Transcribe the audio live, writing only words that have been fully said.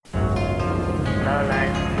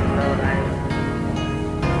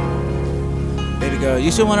girl,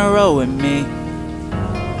 you should wanna roll with me.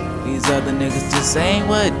 These other niggas just ain't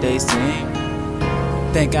what they seem.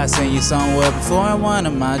 Think I seen you somewhere before in one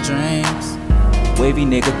of my dreams. Wavy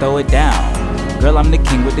nigga, throw it down. Girl, I'm the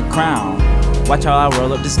king with the crown. Watch how I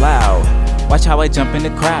roll up this loud. Watch how I jump in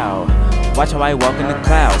the crowd. Watch how I walk in the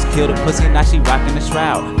clouds. Kill the pussy, now she rockin' the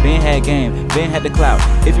shroud. Ben had game, Ben had the clout.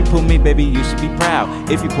 If you pull me, baby, you should be proud.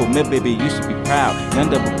 If you pull me, baby, you should be proud. Young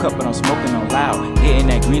double cup, but I'm smoking on loud. Getting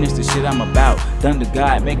that green is the shit I'm about. Thunder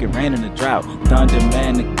God, make it rain in the drought. Thunder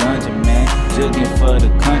man, the gungeon man. Jugging for the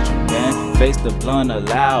country, man. Face the blunt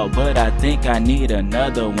aloud, but I think I need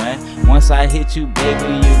another one. Once I hit you,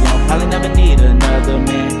 baby, you gon' probably never need another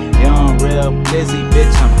man. Young, real blizzy,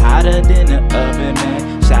 bitch, I'm hotter than the oven,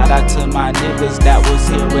 man. Shout out to my niggas that was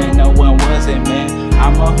here when no one wasn't, man.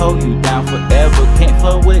 I'ma hold you down forever, can't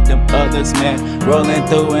fuck with them others, man. Rolling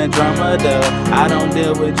through in drama, duh. I don't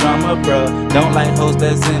deal with drama, bruh. Don't like hoes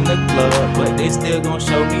that's in the club, but they still gon'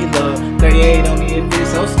 show me love. 38 on me if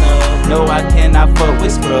it's so snug. No, I cannot fuck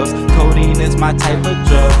with scrubs. Codeine is my type of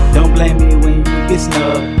drug. Don't blame me when you get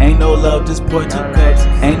snubbed. Ain't no love, just pour 2 cups.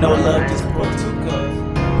 Ain't no love, just pour 2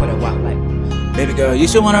 cups. Put it wild like, baby girl, you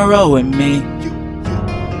should wanna roll with me.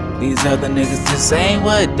 These other niggas just ain't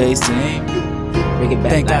what they seem.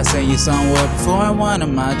 Think I seen you somewhere before in one of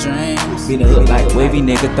my dreams. Be the look like wavy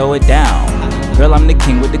nigga, throw it down. Girl, I'm the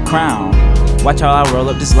king with the crown. Watch how I roll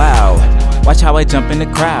up this loud. Watch how I jump in the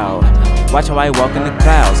crowd. Watch how I walk in the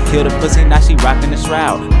clouds. Kill the pussy, now she rockin' the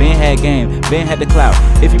shroud. Ben had game, Ben had the clout.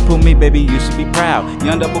 If you pull me, baby, you should be proud.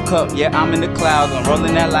 Young double cup, yeah, I'm in the clouds. I'm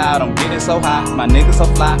rolling that loud, I'm getting so high. My niggas so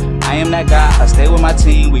fly, I am that guy. I stay with my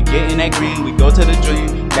team, we getting that green. We go to the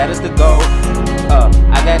dream, that is the goal.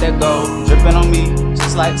 I got that gold, dripping on me,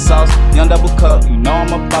 just like sauce. Young double cup, you know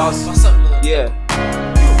I'm a boss. Yeah,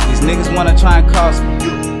 these niggas wanna try and cost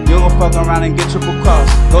me. You gon' fuck around and get triple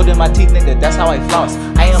cross. Gold in my teeth, nigga, that's how I floss.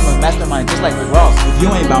 I am a mastermind just like Rick Ross. If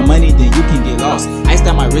you ain't about money, then you can get lost. Iced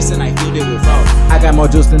out my wrist and I filled it with frost. I got more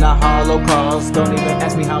juice than a Holocaust. Don't even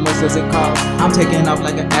ask me how much does it cost. I'm taking off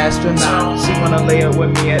like an astronaut. She wanna lay up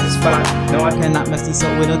with me at the spot. No, I cannot mess this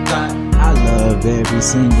up with a thought. I love every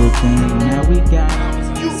single thing that we got.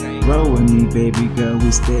 Roll with me, baby girl,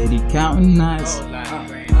 we steady counting nights.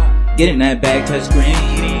 Get in that bag, touch green.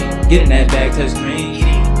 Get in that bag, touch green.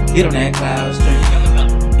 Get on that cloud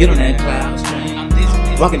stream. Get on that cloud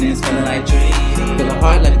stream. Walking in smelling like trees. Feel a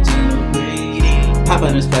heart like a gentle breeze. Hop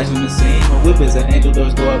on and splash on the scene. My whip is an angel,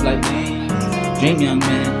 doors go up like wings. Dream young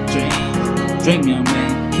man, dream. Dream young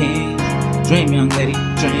man, king. Dream young lady,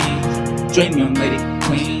 dream. Dream young lady,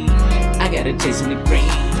 queen. I got a chasing the green.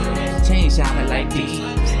 Chain shining like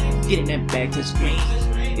beams. Get in that bag to screen.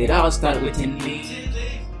 It all started with 10 leaves.